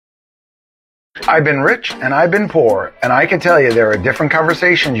I've been rich and I've been poor, and I can tell you there are different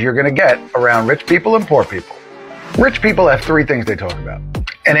conversations you're going to get around rich people and poor people. Rich people have three things they talk about.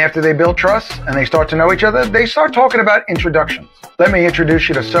 And after they build trust and they start to know each other, they start talking about introductions. Let me introduce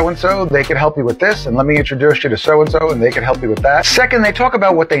you to so-and-so, they could help you with this, and let me introduce you to so-and-so, and they could help you with that. Second, they talk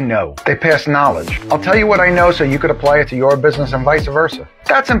about what they know. They pass knowledge. I'll tell you what I know so you could apply it to your business and vice versa.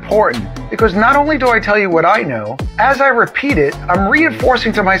 That's important because not only do I tell you what I know, as I repeat it, I'm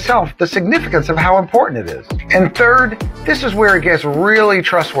reinforcing to myself the significance of how important it is. And third, this is where it gets really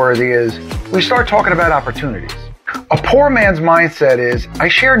trustworthy, is we start talking about opportunities. A poor man's mindset is, I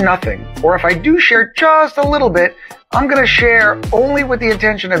share nothing, or if I do share just a little bit, I'm going to share only with the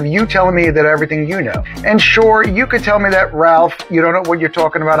intention of you telling me that everything you know. And sure, you could tell me that, Ralph, you don't know what you're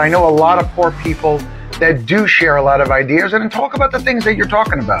talking about. I know a lot of poor people that do share a lot of ideas and talk about the things that you're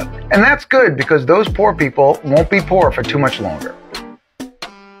talking about. And that's good because those poor people won't be poor for too much longer.